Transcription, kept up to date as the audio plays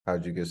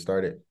How'd you get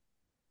started?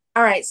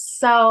 All right,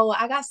 so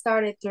I got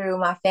started through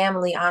my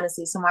family,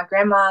 honestly. So my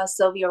grandma,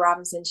 Lea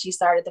Robinson, she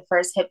started the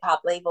first hip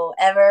hop label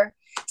ever.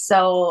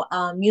 So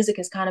music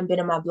has kind of been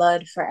in my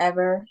blood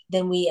forever.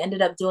 Then we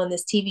ended up doing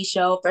this TV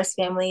show, First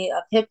Family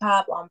of Hip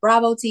Hop on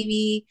Bravo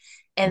TV,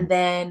 and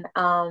then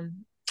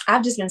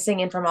I've just been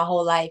singing for my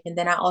whole life. And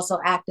then I also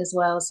act as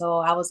well. So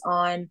I was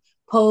on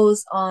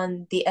Pose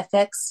on the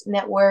FX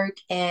network,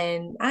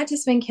 and I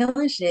just been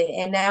killing shit.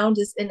 And now I'm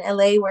just in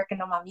LA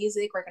working on my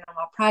music, working on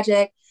my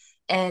project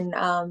and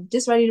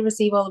just ready to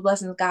receive all the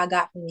blessings God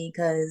got for me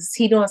because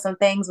He doing some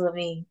things with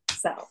me.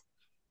 So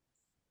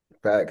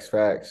Facts,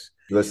 facts.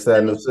 You listen to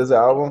that let new me. SZA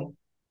album?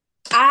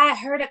 I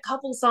heard a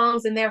couple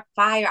songs and they're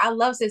fire. I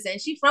love SZA,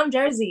 and she's from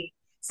Jersey,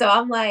 so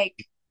I'm like,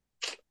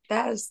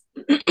 that's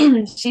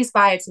she's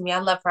fire to me. I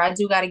love her. I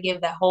do got to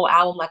give that whole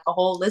album like a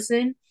whole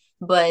listen,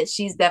 but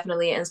she's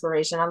definitely an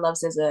inspiration. I love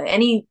SZA.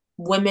 Any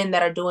women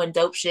that are doing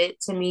dope shit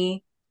to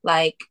me,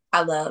 like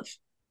I love.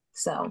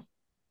 So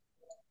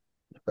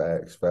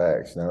Facts,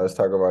 facts. Now let's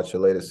talk about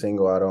your latest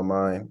single, I Don't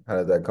Mind. How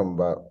did that come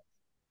about?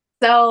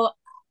 so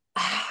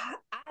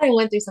I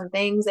went through some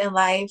things in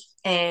life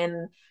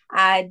and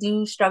I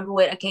do struggle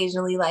with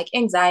occasionally like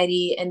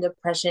anxiety and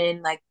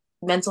depression. Like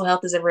mental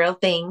health is a real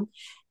thing.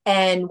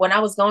 And when I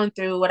was going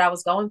through what I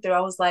was going through,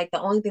 I was like,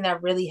 the only thing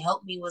that really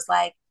helped me was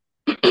like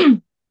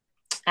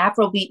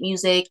Afrobeat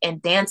music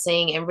and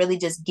dancing and really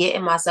just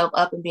getting myself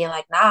up and being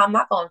like, nah, I'm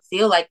not going to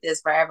feel like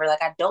this forever.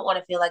 Like, I don't want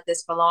to feel like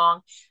this for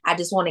long. I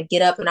just want to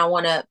get up and I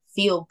want to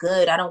feel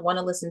good. I don't want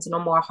to listen to no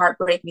more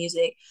heartbreak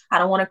music. I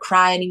don't want to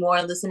cry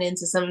anymore listening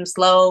to something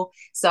slow.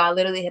 So I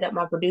literally hit up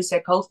my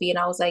producer, Kofi, and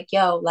I was like,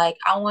 yo, like,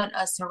 I want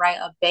us to write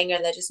a banger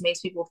that just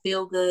makes people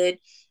feel good.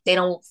 They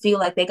don't feel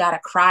like they got to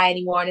cry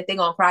anymore. And if they're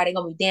going to cry, they're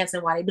going to be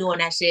dancing while they're doing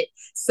that shit.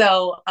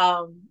 So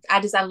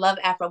I love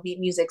Afrobeat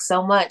music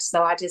so much.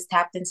 So I just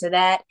tapped into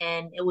that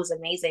and it was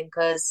amazing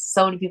because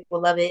so many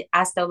people love it.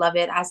 I still love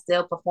it. I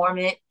still perform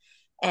it.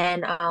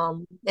 And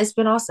it's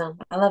been awesome.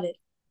 I love it.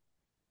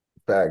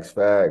 Facts,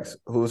 facts.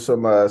 Who's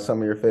some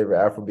of your favorite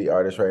Afrobeat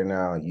artists right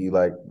now? You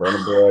like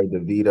Burna Boy,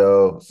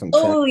 Davido, some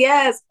Tim? Oh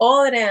yes,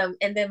 all of them.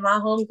 And then my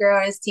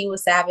homegirl is Tiwa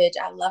Savage.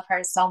 I love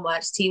her so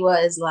much.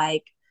 Tiwa is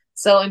like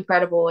so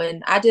incredible.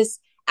 And I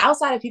just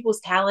outside of people's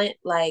talent,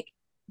 like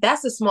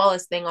that's the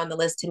smallest thing on the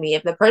list to me.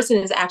 If the person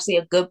is actually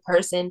a good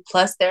person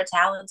plus they're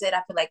talented,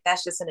 I feel like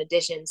that's just an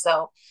addition.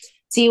 So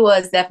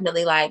Tiwa is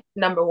definitely like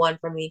number one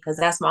for me because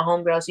that's my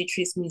homegirl. She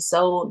treats me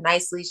so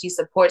nicely. She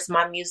supports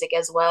my music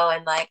as well.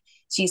 And like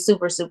she's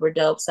super, super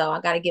dope. So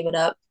I gotta give it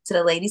up to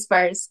the ladies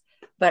first.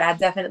 But I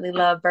definitely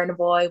love Burna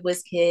Boy,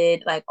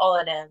 Wizkid, like all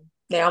of them.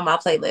 They're on my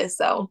playlist.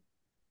 So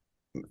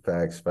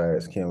Facts,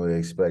 facts. Can we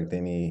expect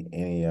any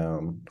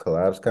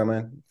collabs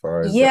coming as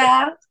far as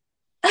yeah,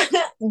 just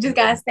yeah.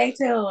 gotta stay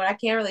tuned. I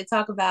can't really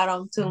talk about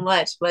them too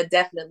much, but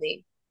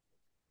definitely.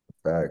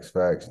 Facts,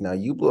 facts. Now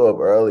you blew up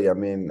early. I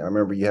mean, I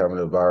remember you having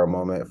a viral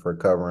moment for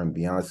covering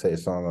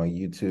Beyonce's song on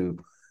YouTube.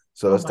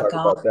 So Oh let's my talk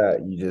God. about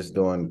that. You just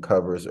doing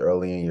covers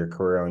early in your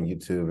career on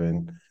YouTube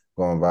and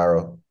going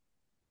viral.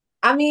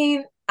 I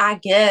mean, I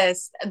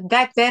guess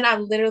back then I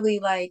literally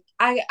like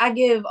I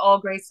give all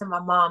grace to my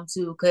mom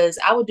too, because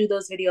I would do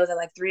those videos at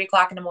like 3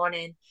 o'clock in the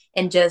morning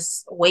and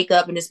just wake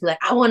up and just be like,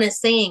 I want to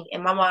sing.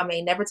 And my mom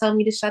ain't never tell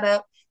me to shut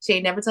up. She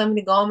ain't never tell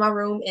me to go in my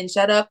room and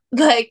shut up,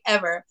 like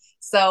ever.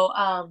 So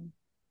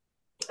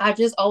I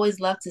just always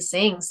loved to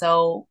sing.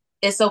 So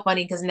it's so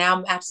funny because now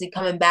I'm actually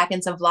coming back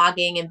into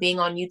vlogging and being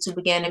on YouTube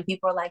again. And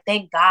people are like,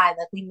 thank God,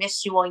 like we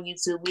missed you on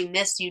YouTube. We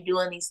missed you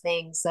doing these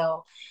things.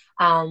 So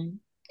um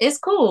it's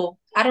cool.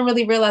 I didn't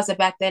really realize that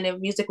back then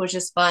music was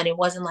just fun. It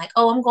wasn't like,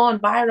 oh, I'm going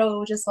viral. It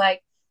was just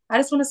like, I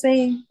just want to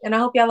sing and I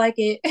hope y'all like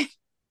it.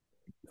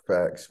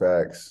 Facts,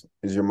 facts.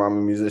 Is your mom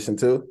a musician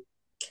too?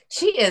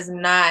 She is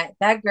not.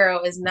 That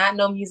girl is not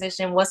no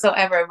musician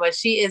whatsoever, but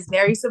she is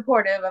very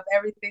supportive of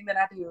everything that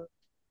I do.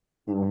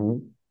 hmm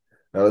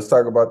Now let's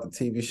talk about the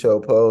TV show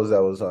Pose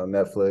that was on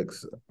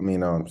Netflix. I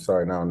mean,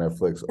 sorry, not on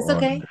Netflix, It's on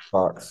okay.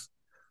 Fox.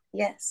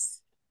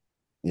 Yes.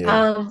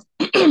 Yeah.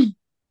 Um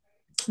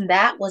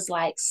that was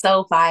like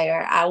so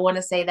fire. I want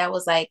to say that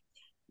was like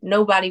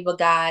nobody but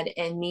God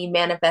and me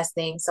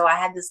manifesting. So I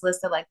had this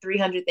list of like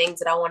 300 things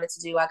that I wanted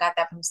to do. I got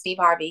that from Steve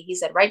Harvey. He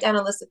said, write down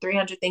a list of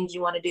 300 things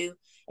you want to do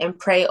and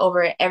pray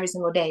over it every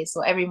single day.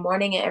 So every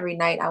morning and every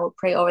night, I would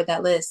pray over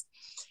that list.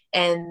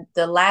 And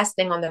the last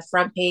thing on the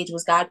front page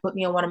was God put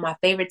me on one of my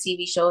favorite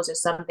TV shows or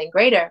something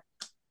greater.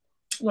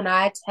 When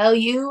I tell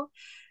you,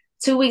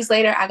 2 weeks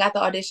later, I got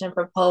the audition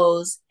for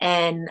Pose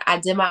and I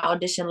did my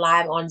audition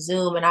live on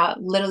Zoom. And I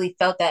literally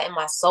felt that in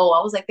my soul.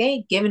 I was like, they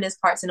ain't giving this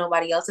part to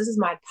nobody else. This is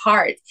my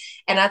part.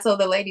 And I told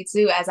the lady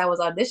too, as I was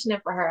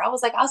auditioning for her, I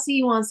was like, I'll see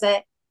you on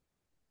set.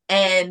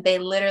 And they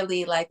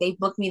literally like they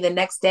booked me the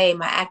next day.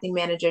 My acting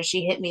manager,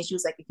 she hit me. She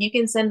was like, if you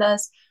can send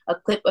us a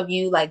clip of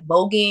you like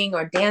voguing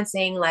or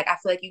dancing, like I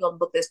feel like you're gonna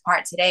book this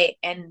part today.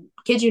 And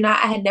kid you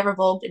not, I had never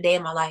vogued a day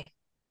in my life.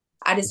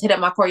 I just hit up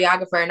my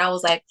choreographer and I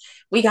was like,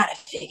 we gotta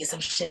figure some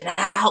shit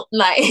out.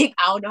 Like, I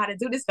don't know how to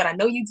do this, but I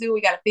know you do.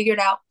 We gotta figure it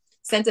out.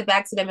 sent it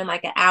back to them in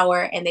like an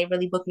hour, and they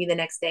really booked me the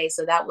next day.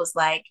 So that was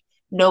like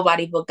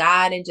nobody but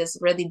God, and just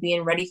really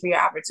being ready for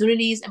your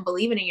opportunities and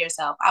believing in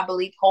yourself. I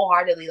believe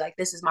wholeheartedly, like,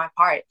 this is my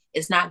part.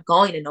 It's not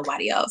going to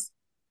nobody else.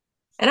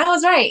 And I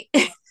was right.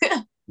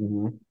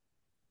 Hmm.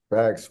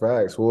 Facts,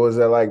 facts. What was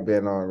that like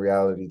being on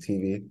reality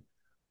TV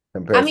I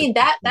compared to? mean,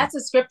 that's a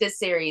scripted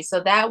series, so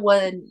that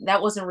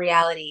wasn't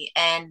reality,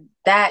 and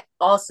that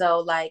also,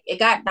 like, it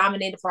got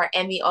nominated for an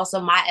Emmy.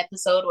 Also, my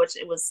episode, which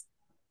it was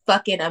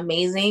fucking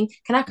amazing.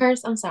 Can I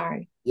curse? I'm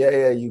sorry. Yeah,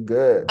 yeah, you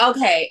good.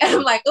 Okay,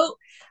 I'm like, oh,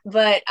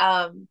 but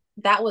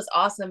that was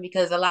awesome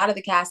because a lot of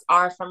the cast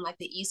are from like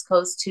the East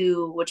Coast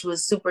too, which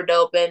was super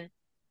dope, and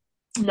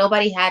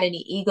nobody had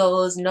any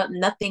egos.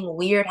 Nothing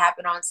weird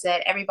happened on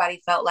set.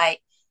 Everybody felt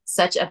like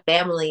such a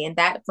family, and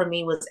that for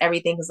me was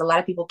everything because a lot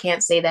of people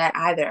can't say that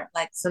either.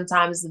 Like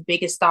sometimes the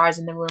biggest stars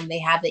in the room, they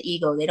have the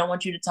ego. They don't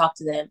want you to talk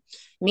to them.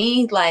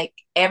 Me, like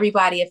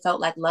everybody, it felt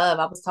like love.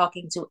 I was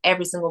talking to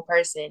every single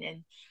person,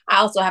 and I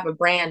also have a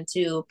brand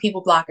too,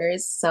 People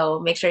Blockers. So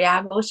make sure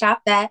y'all go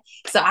shop that.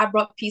 So I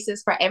brought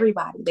pieces for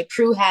everybody. The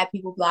crew had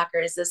People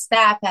Blockers, the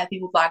staff had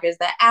People Blockers,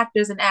 the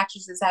actors and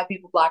actresses had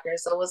People Blockers.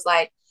 So it was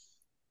like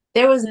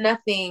there was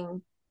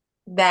nothing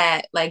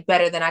that like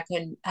better than I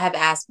couldn't have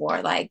asked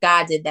for. Like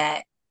God did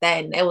that.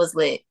 Then it was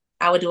lit.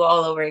 I would do it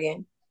all over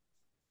again.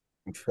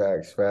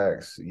 Facts,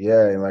 facts.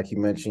 Yeah, and like you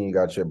mentioned, you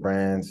got your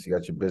brands, you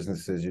got your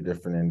businesses, your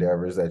different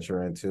endeavors that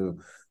you're into.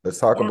 Let's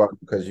talk Yeah. about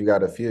because you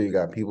got a few. You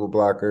got People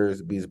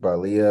Blockers, Beats by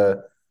Leah,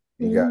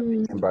 you got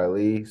Mm. Vegan by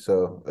Lee.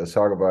 So let's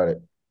talk about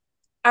it.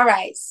 All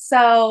right.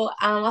 So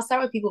I'll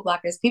start with People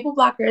Blockers. People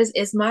Blockers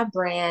is my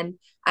brand.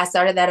 I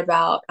started that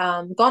about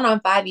going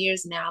on 5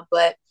 years now,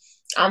 but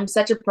I'm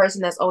such a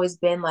person that's always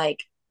been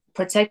like,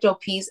 protect your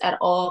peace at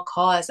all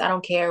costs. I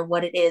don't care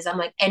what it is. I'm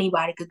like,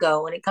 anybody could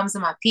go. When it comes to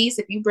my peace,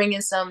 if you bring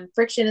in some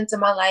friction into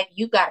my life,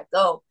 you gotta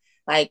go.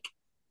 Like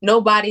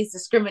nobody's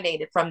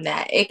discriminated from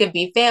that. It could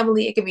be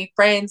family, it could be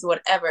friends,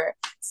 whatever.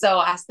 So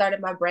I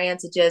started my brand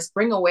to just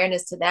bring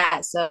awareness to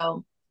that.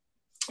 So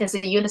it's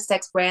a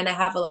unisex brand. I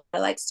have a lot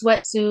of like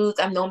sweatsuits.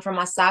 I'm known for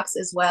my socks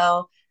as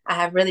well. I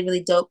have really,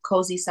 really dope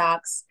cozy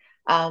socks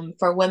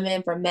for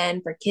women, for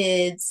men, for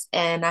kids.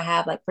 And I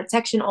have like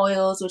protection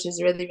oils, which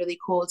is really, really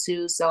cool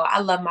too. So I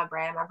love my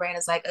brand. My brand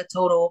is like a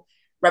total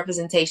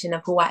representation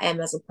of who I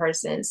am as a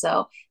person.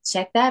 So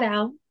check that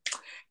out.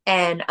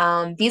 And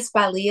Beats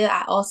by Leah,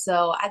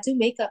 I do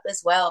makeup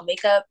as well.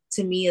 Makeup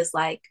to me is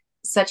like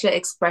such an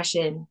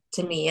expression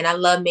to me, and I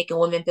love making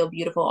women feel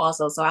beautiful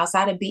also. So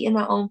outside of beating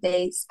my own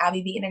face, I'll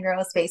be beating a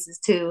girl's faces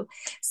too.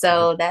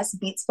 So that's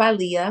Beats by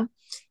Leah.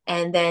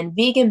 And then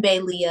Vegan Bay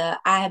Leah,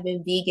 I have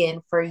been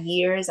vegan for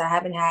years. I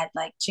haven't had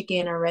like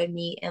chicken or red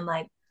meat in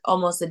like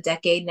almost a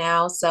decade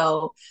now.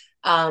 So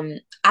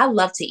I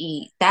love to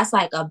eat. That's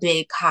like a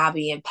big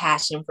hobby and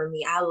passion for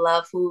me. I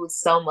love food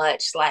so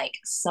much, like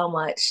so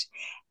much.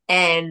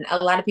 And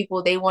a lot of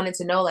people, they wanted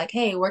to know, like,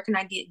 hey, where can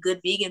I get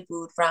good vegan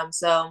food from?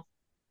 So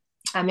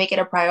I make it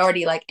a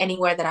priority, like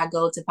anywhere that I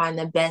go, to find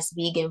the best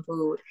vegan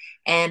food.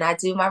 And I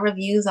do my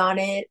reviews on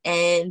it,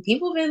 and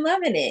people have been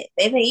loving it.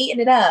 They've been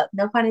eating it up,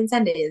 no pun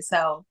intended.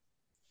 So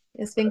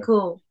it's been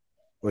cool.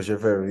 What's your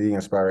favorite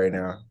vegan spot right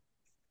now?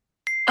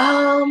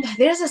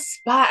 There's a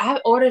spot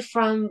I've ordered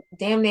from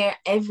damn near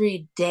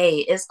every day.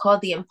 It's called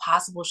the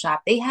Impossible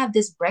Shop. They have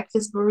this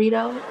breakfast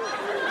burrito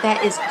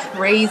that is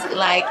crazy.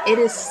 Like, it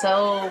is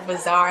so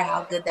bizarre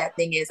how good that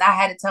thing is. I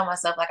had to tell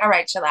myself, like, all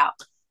right, chill out.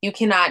 You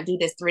cannot do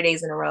this 3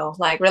 days in a row.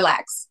 Like,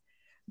 relax.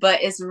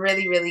 But it's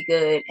really, really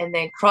good. And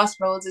then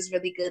Crossroads is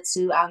really good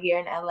too out here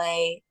in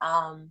LA.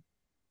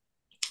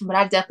 But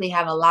I definitely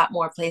have a lot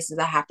more places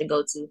I have to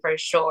go to for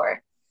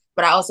sure.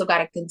 But I also got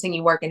to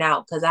continue working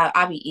out because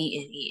I be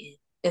eating.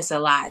 It's a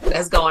lot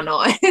that's going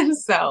on.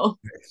 So.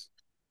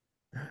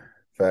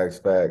 Facts,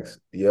 facts.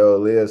 Yo,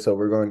 Leah, so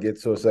we're going to get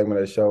to a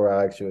segment of the show where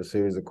I ask you a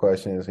series of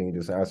questions and you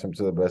just answer them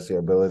to the best of your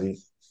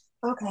ability.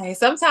 Okay,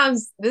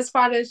 sometimes this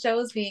part of the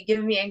shows be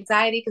giving me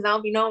anxiety because I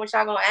don't be knowing what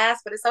y'all gonna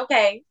ask, but it's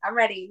okay. I'm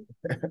ready.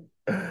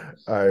 All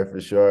right,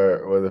 for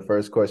sure. Well, the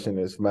first question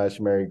is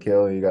smash, marry,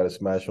 kill. You got to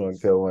smash one,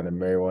 kill one, and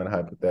marry one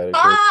hypothetically.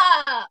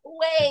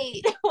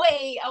 Wait,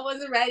 wait, I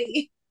wasn't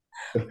ready.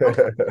 All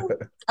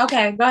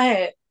Okay, go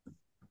ahead.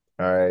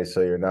 right,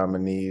 so your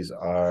nominees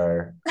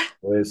are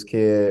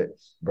Kid,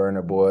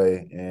 Burner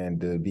Boy, and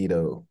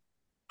DeVito.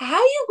 How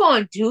you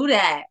gonna do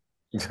that?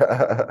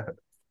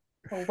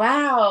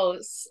 Wow.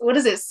 What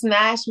is it?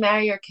 Smash,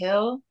 marry, or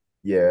kill?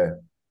 Yeah.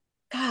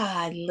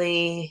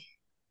 Godly.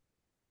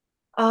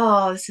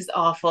 Oh, this is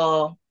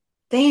awful.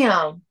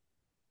 Damn.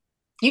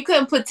 You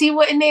couldn't put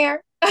T-Wood in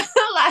there?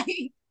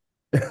 Like,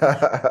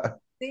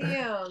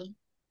 damn.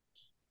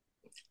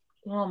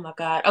 Oh my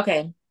God.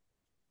 Okay.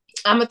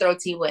 I'm gonna throw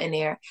Tiwa in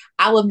there.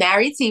 I would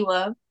marry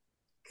Tiwa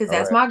because All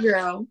that's right. my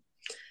girl.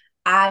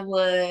 I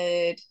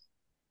would.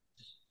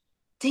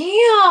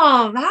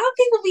 Damn, how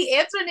people be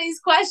answering these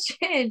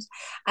questions?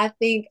 I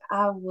think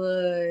I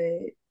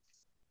would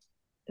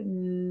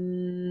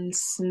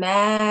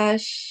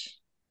smash.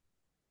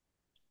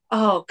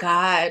 Oh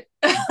God,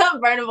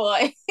 Burna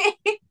Boy.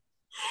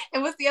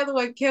 And what's the other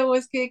one? Kill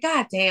was kid.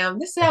 God damn,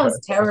 this sounds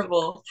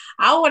terrible.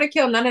 I don't want to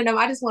kill none of them.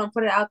 I just want to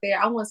put it out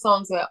there. I want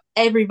songs with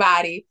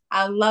everybody.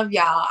 I love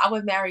y'all. I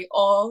would marry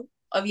all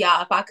of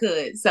y'all if I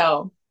could.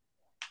 So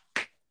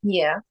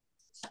yeah.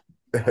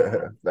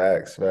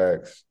 Facts,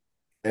 facts.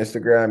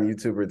 Instagram,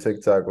 YouTube, or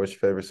TikTok, what's your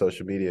favorite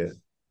social media?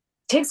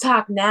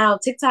 TikTok now.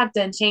 TikTok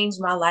done changed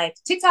my life.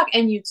 TikTok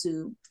and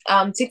YouTube.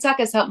 TikTok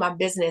has helped my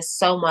business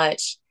so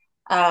much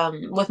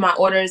with my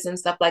orders and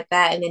stuff like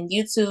that. And then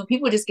YouTube,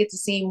 people just get to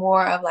see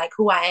more of like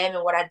who I am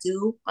and what I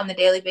do on the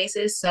daily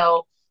basis.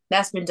 So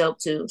that's been dope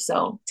too.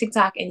 So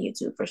TikTok and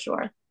YouTube for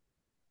sure.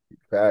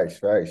 Facts,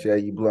 facts. Yeah,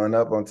 you blowing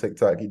up on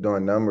TikTok, you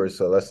doing numbers.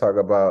 So let's talk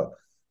about,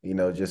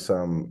 just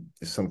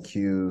some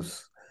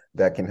cues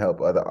that can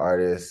help other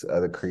artists,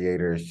 other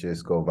creators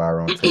just go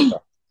viral on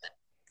TikTok.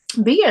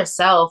 Be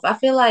yourself. I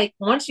feel like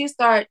once you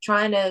start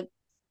trying to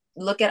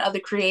look at other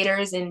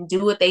creators and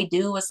do what they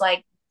do, it's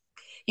like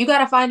you got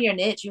to find your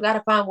niche. You got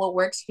to find what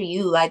works for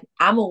you. Like,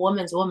 I'm a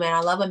woman's woman.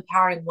 I love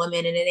empowering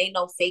women, and it ain't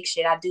no fake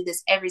shit. I do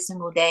this every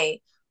single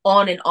day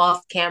on and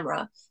off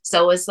camera.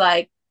 So it's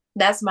like,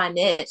 that's my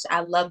niche.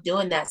 I love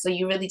doing that. So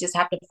you really just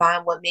have to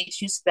find what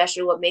makes you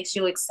special, what makes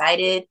you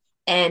excited.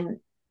 And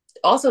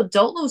also,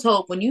 don't lose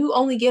hope. When you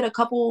only get a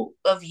couple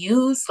of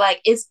views,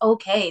 like, it's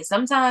okay.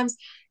 Sometimes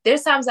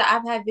there's times that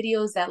I've had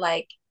videos that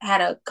like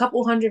had a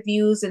couple hundred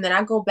views, and then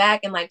I go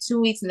back in like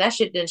 2 weeks and that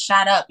shit then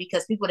shot up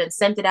because people then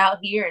sent it out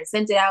here and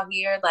sent it out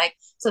here. Like,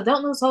 so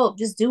don't lose hope.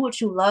 Just do what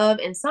you love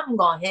and something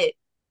gonna hit.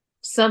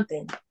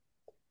 Something.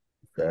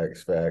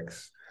 Facts,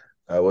 facts.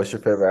 What's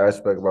your favorite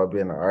aspect about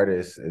being an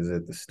artist? Is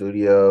it the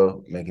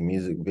studio, making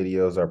music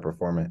videos, or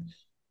performing?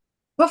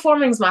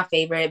 Performing's my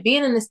favorite.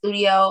 Being in the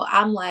studio,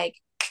 I'm like,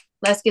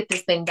 let's get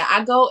this thing done.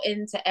 I go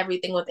into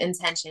everything with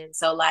intention.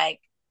 So like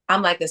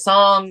I'm like the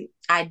song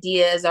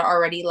ideas are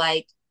already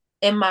like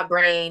in my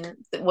brain.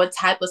 What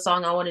type of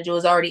song I want to do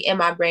is already in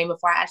my brain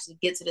before I actually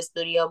get to the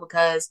studio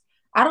because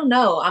I don't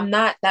know. I'm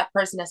not that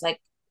person that's like,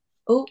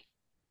 oh,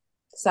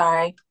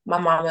 sorry, my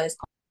mama is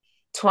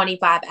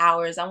 25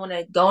 hours. I want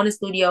to go in the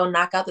studio,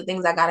 knock out the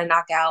things I gotta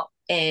knock out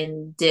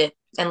and dip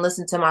and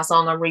listen to my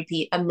song on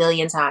repeat a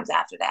million times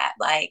after that.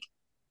 Like,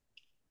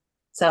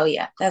 so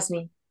yeah, that's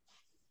me.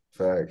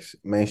 Facts.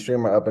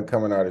 Mainstream or up and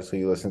coming artists who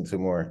you listen to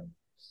more?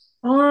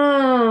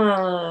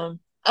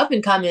 Up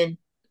and coming.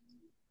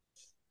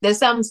 There's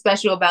something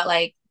special about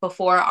like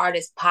before an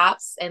artist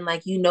pops and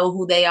like you know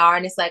who they are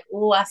and it's like,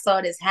 oh, I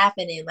saw this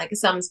happening. Like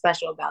it's something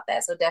special about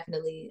that. So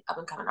definitely up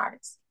and coming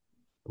artists.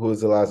 Who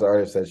was the last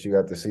artist that you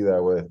got to see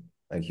that with?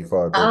 Like you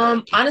followed their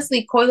journey?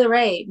 Honestly, Coil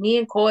Ray, me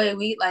and Coy,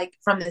 we like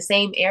from the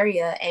same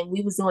area and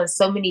we was doing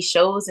so many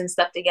shows and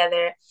stuff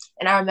together.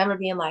 And I remember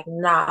being like,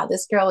 nah,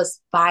 this girl is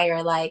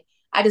fire. Like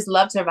I just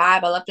loved her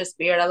vibe. I loved her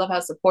spirit. I love how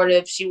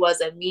supportive she was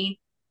of me.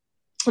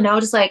 And I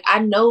was just like, I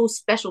know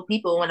special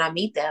people when I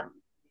meet them.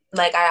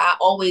 Like I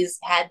always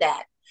had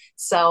that.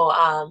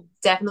 So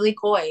definitely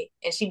Koi.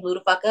 And she blew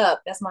the fuck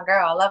up. That's my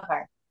girl. I love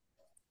her.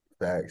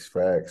 Facts,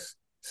 facts.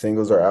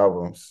 Singles or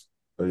albums?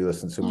 What do you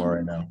listen to more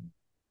right now?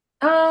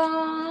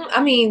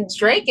 I mean,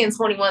 Drake and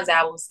 21's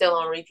album is still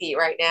on repeat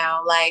right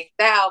now. Like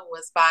that album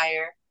was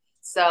fire.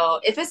 So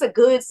if it's a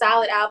good,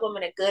 solid album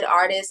and a good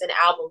artist, an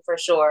album for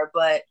sure.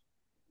 But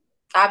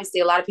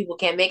obviously, a lot of people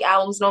can't make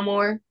albums no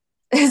more.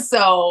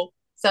 So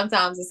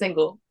sometimes a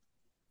single.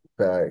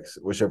 Facts.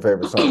 What's your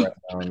favorite song right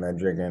now on that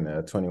Drake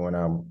and 21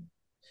 album?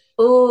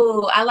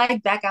 Ooh, I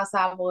like Back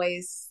Outside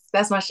Boys.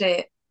 That's my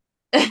shit.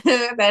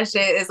 That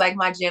shit is like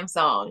my gym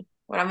song.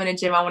 When I'm in the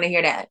gym, I want to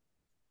hear that.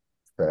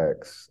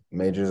 Facts.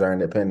 Majors are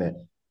independent.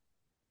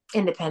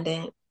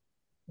 Independent.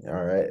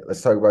 All right.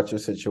 Let's talk about your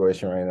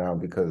situation right now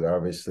because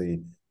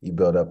obviously you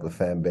build up a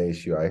fan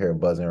base. You out here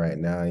buzzing right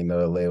now. You know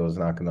the label's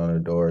knocking on the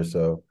door.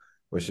 So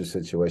what's your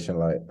situation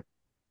like?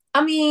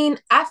 I mean,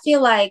 I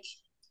feel like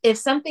if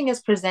something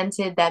is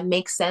presented that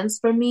makes sense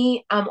for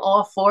me, I'm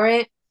all for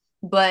it.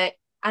 But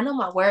I know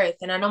my worth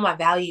and I know my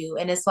value.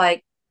 And it's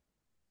like,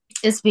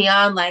 it's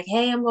beyond like,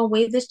 hey, I'm gonna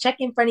wave this check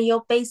in front of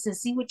your face and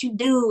see what you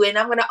do, and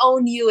I'm gonna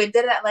own you and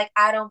did that. Like,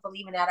 I don't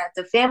believe in that.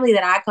 The family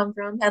that I come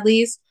from, at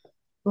least,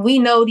 we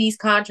know these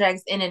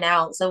contracts in and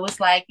out. So it's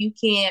like you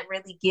can't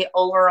really get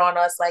over on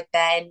us like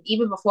that. And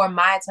even before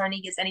my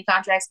attorney gets any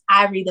contracts,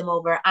 I read them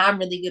over. I'm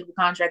really good with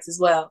contracts as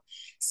well.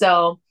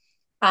 So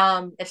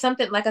if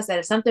something, like I said,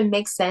 if something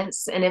makes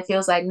sense and it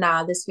feels like,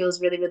 nah, this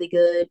feels really, really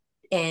good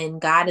and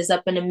God is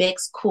up in the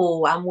mix,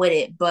 cool, I'm with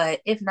it.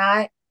 But if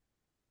not,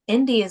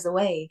 indie is the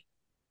way.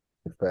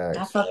 I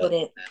Facts. fuck with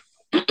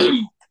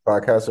it.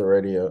 Podcast or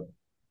radio?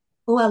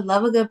 Oh, I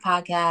love a good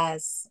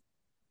podcast.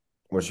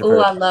 What's your Oh,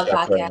 favorite I love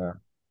podcast right podcasts.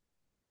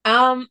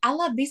 now? I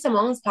love B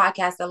Simone's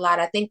podcast a lot.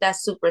 I think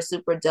that's super,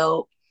 super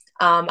dope.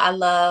 I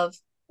love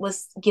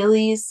what's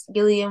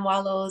Gillian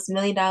Wallow's $1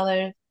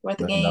 million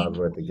worth of $1 million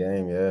game. worth of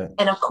game. Yeah.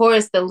 And of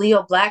course the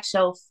Leo Black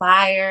show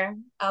fire.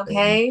 Yeah.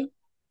 Okay.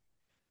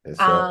 It's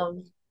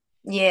Um,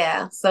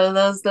 yeah. So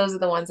those are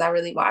the ones I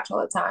really watch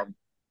all the time.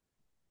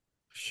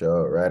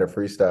 show, right? A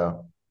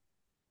freestyle.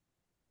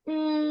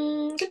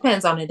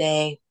 Depends on the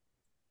day.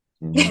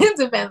 Hmm. It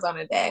depends on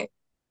the day.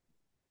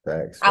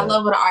 Facts, I facts.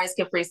 love when an artist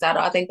can freestyle.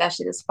 I think that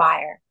shit is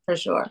fire for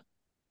sure.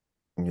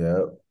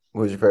 Yep.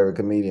 Who's your favorite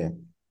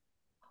comedian?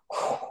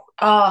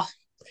 Oh,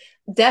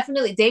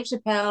 definitely Dave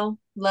Chappelle.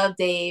 Love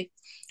Dave.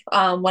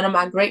 One of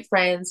my great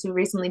friends who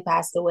recently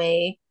passed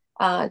away,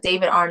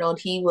 David Arnold.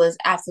 He was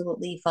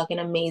absolutely fucking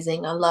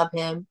amazing. I love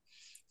him.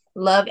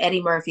 Love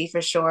Eddie Murphy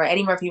for sure.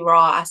 Eddie Murphy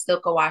Raw. I still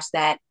could watch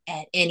that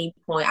at any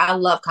point. I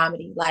love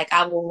comedy. Like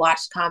I will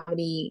watch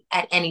comedy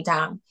at any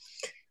time.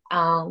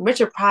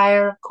 Richard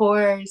Pryor, of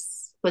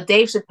course, but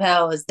Dave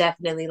Chappelle is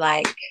definitely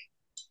like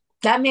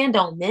that man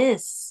don't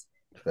miss.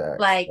 Facts,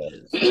 Like,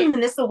 facts,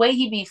 and it's the way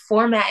he be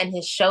formatting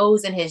his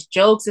shows and his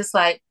jokes. It's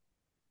like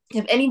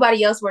if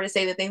anybody else were to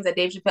say the things that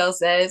Dave Chappelle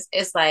says,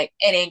 it's like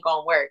it ain't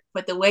gonna work.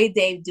 But the way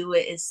Dave do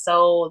it is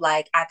so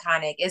like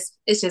iconic. It's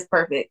just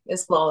perfect.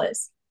 It's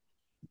flawless.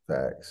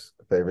 facts.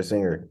 Favorite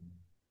singer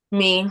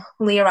Me,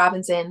 Lea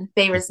Robinson,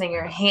 favorite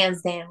singer,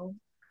 hands down.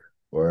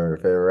 or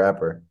favorite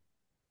rapper?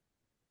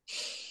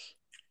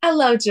 I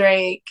love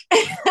Drake.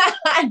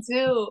 I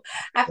do.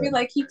 I feel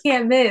like he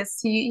can't miss.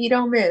 He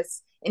don't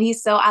miss. And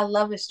he's so I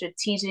love a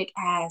strategic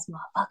ass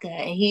motherfucker.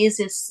 And he is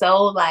just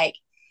so like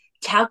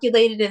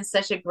calculated in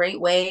such a great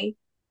way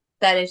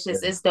that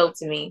it's dope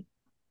to me.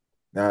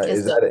 Now, It's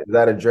is dope.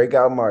 that a Drake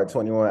album or a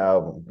 21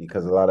 album?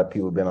 Because a lot of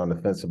people have been on the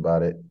fence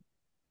about it.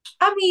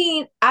 I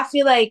mean, I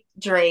feel like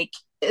Drake,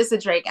 it's a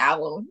Drake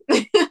album.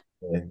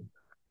 Yeah,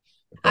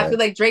 I feel facts.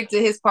 like Drake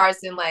did his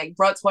parts and like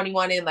brought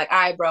 21 in, like, all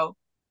right, bro,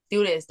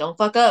 do this. Don't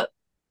fuck up.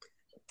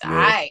 All Yeah,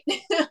 right.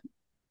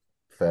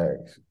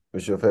 facts.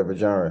 What's your favorite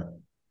genre?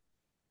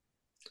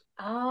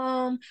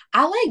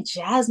 I like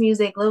jazz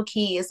music, low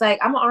key. It's like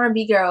I'm an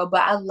R&B girl,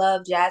 but I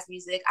love jazz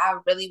music. I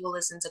really will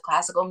listen to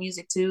classical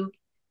music too,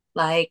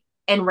 like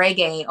and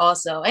reggae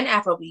also, and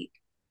Afrobeat.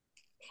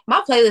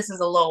 My playlist is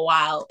a little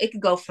wild. It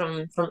could go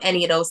from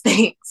any of those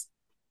things.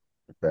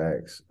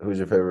 Facts. Who's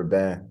your favorite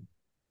band?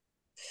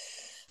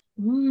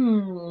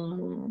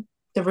 Hmm.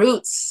 The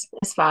Roots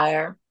is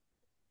fire.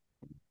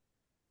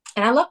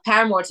 And I love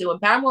Paramore too. When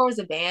Paramore was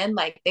a band,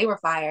 like they were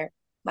fire,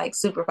 like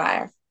super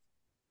fire.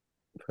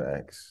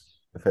 Facts.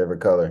 Your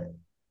favorite color?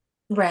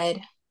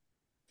 Red.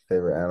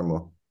 Favorite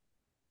animal?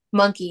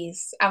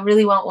 Monkeys. I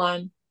really want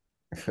one.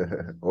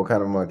 What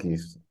kind of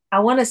monkeys? I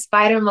want a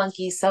spider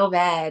monkey so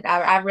bad.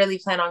 I really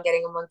plan on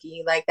getting a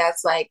monkey. Like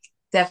that's like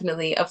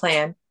definitely a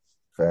plan.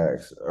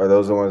 Facts. Are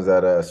those the ones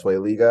that Sway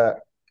Lee got?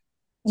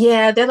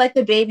 Yeah, they're like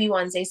the baby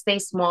ones. They stay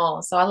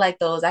small. So I like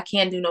those. I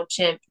can't do no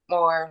chimp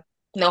or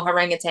no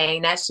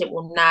orangutan. That shit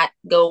will not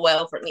go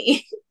well for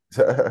me.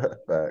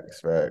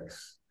 Facts,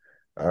 facts.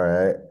 All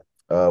right.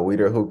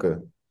 Weed or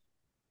hookah?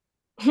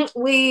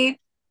 We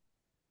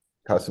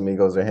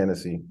Casamigos or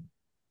Hennessy?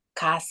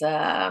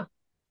 Casa,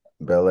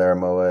 Bel Air,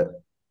 Moet,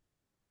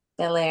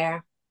 Bel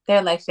Air.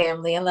 They're like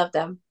family. I love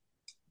them.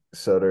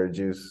 soda or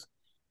juice?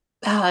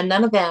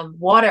 None of them.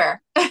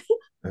 Water.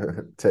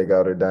 Take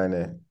out or dine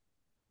in?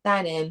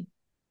 Dine in.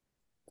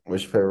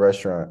 What's your favorite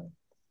restaurant?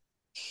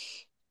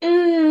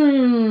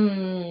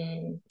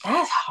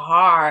 That's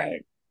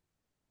hard.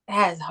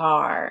 That's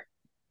hard.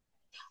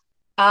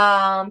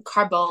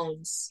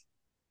 Carbones.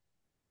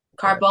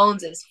 Fact.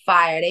 Carbones is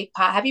fire. They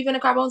pop. Have you been to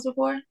Carbones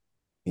before?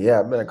 Yeah,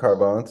 I've been to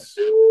Carbones.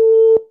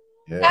 Ooh,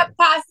 Yeah. that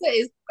pasta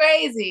is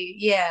crazy.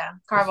 Yeah,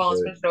 What's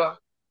Carbones your, for sure.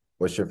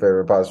 what's your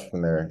favorite pasta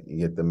from there? You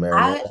get the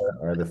marinara I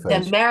or the the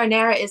French?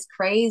 marinara is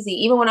crazy.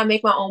 Even when I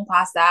make my own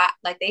pasta,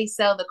 like they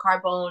sell the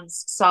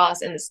Carbones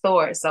sauce in the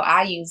store, so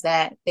I use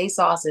that. They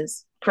sauce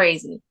is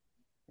crazy.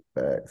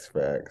 Facts,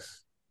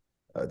 facts.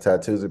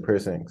 Tattoos or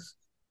piercings?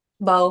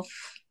 Both.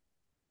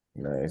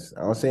 Nice.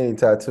 I don't see any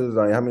tattoos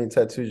on you. How many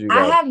tattoos you I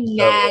got? have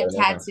Cover mad right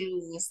now.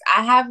 tattoos.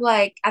 I have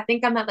like I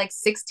think I'm at like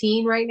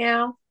 16 right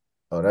now.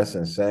 Oh, that's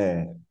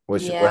insane.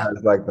 What Yeah.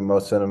 has like the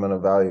most sentimental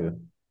value?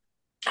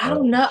 I Uh,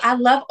 don't know. I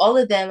love all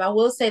of them. I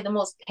will say the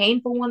most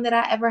painful one that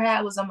I ever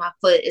had was on my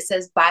foot. It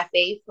says by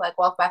faith, like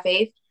walk by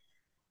faith.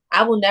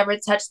 I will never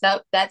touch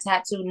that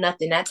tattoo,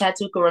 nothing. That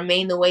tattoo can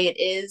remain the way it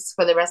is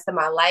for the rest of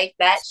my life.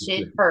 That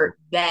shit hurt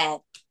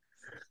bad.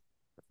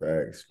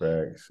 facts,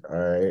 facts. All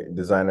right.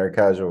 Designer or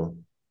casual?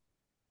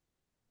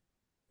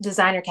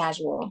 Designer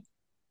casual.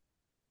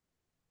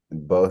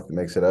 Both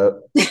mix it up.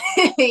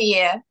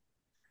 Yeah.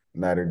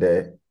 Night or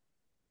day.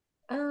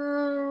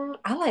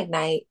 I like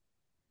night.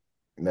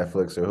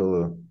 Netflix or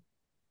Hulu.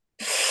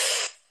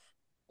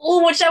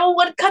 Oh, whichever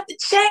one cut the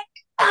check.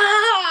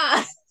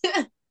 Ah,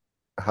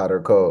 Hot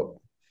or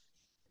cold.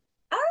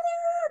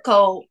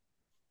 cold.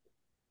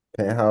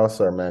 Penthouse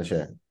or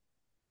mansion.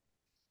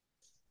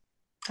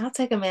 I'll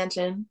take a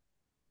mansion.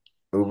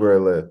 Uber or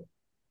Lyft.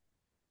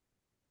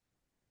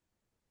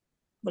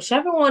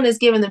 Whichever one is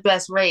giving the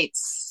best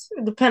rates.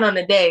 Depend on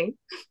the day.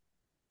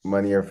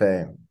 Money or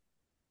fame.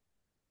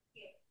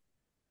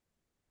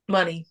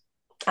 Money.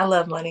 I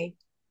love money.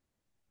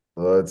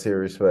 Loyalty or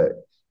respect.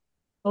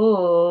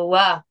 Oh,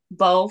 wow.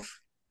 Both.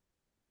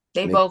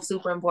 They Nick, both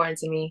super important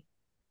to me.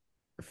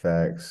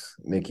 facts.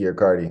 Nikki or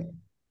Cardi.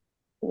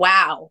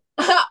 Wow.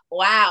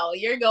 Wow,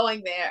 you're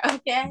going there.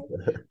 Okay.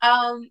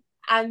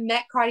 I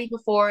met Cardi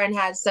before and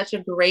had such a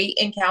great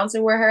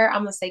encounter with her.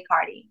 I'm gonna say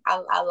Cardi.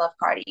 I love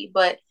Cardi,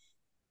 but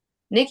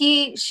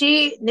Nicki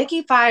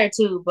fire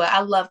too. But I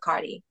love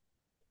Cardi.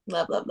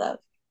 Love, love, love.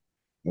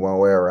 One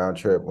way around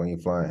trip when you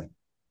flying.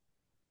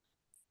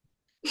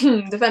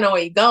 Depending on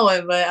where you're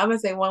going, but I'm gonna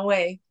say one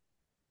way.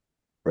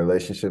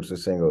 Relationships or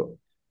single.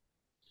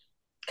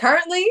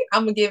 Currently,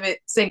 I'm gonna give it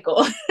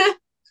single.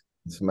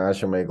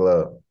 Smash or make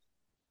love.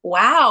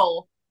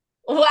 Wow.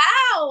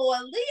 Wow,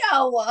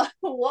 Leo.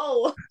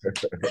 Whoa.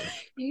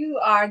 You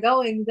are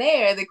going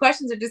there. The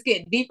questions are just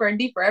getting deeper and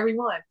deeper every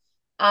one.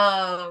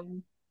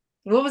 Um,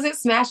 what was it?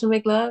 Smash or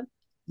make love?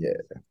 Yeah,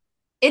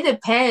 It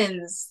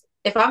depends.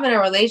 If I'm in a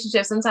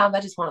relationship, sometimes I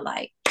just want to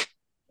like,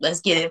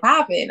 let's get it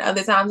popping.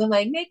 Other times I'm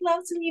like, make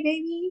love to me,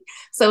 baby.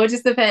 So it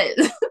just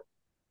depends.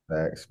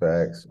 facts,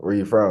 facts. Where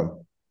you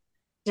from?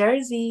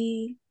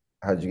 Jersey.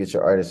 How'd you get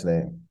your artist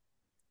name?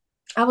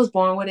 I was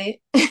born with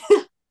it.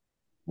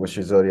 What's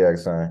your zodiac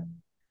sign?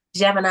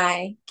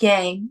 Gemini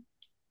gang.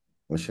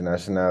 What's your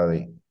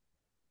nationality?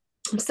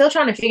 I'm still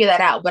trying to figure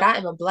that out, but I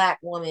am a black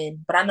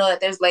woman. But I know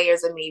that there's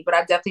layers of me, but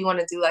I definitely want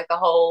to do like the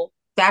whole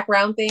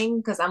background thing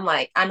because I'm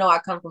like, I know I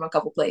come from a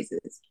couple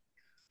places.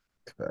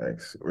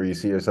 Facts. Where you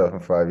see yourself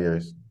in 5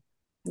 years?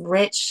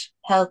 Rich,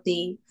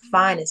 healthy,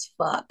 fine as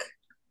fuck.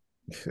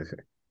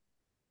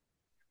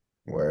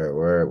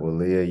 Where, well,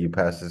 Leah, you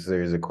passed a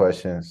series of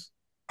questions.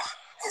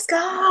 Let's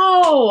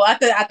go. I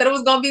thought it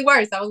was gonna be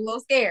worse. I was a little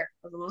scared.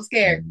 I was a little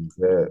scared.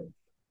 Good.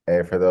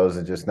 Hey, for those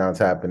that just now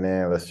tapping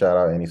in, let's shout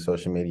out any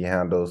social media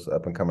handles,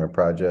 up and coming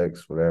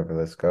projects, whatever.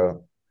 Let's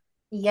go.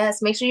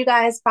 Yes, make sure you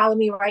guys follow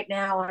me right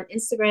now on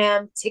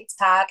Instagram,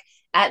 TikTok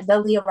at the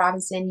Lea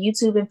Robinson,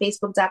 YouTube and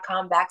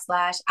Facebook.com/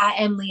 I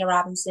am Lea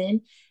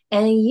Robinson.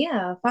 And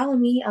yeah, follow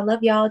me. I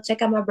love y'all.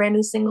 Check out my brand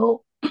new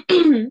single.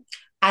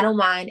 I don't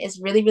mind. It's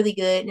really, really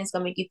good and it's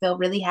gonna make you feel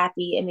really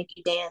happy and make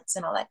you dance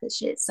and all that good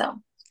shit.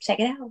 So check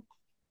it out.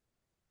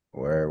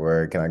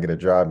 Where can I get a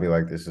drop? Be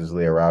like, this is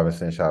Leah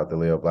Robinson. Shout out to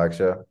Leo Black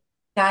Show.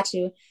 Got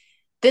you.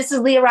 This is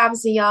Lea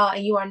Robinson, y'all,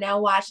 and you are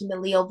now watching the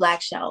Leo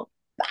Black Show.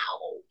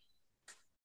 Bow.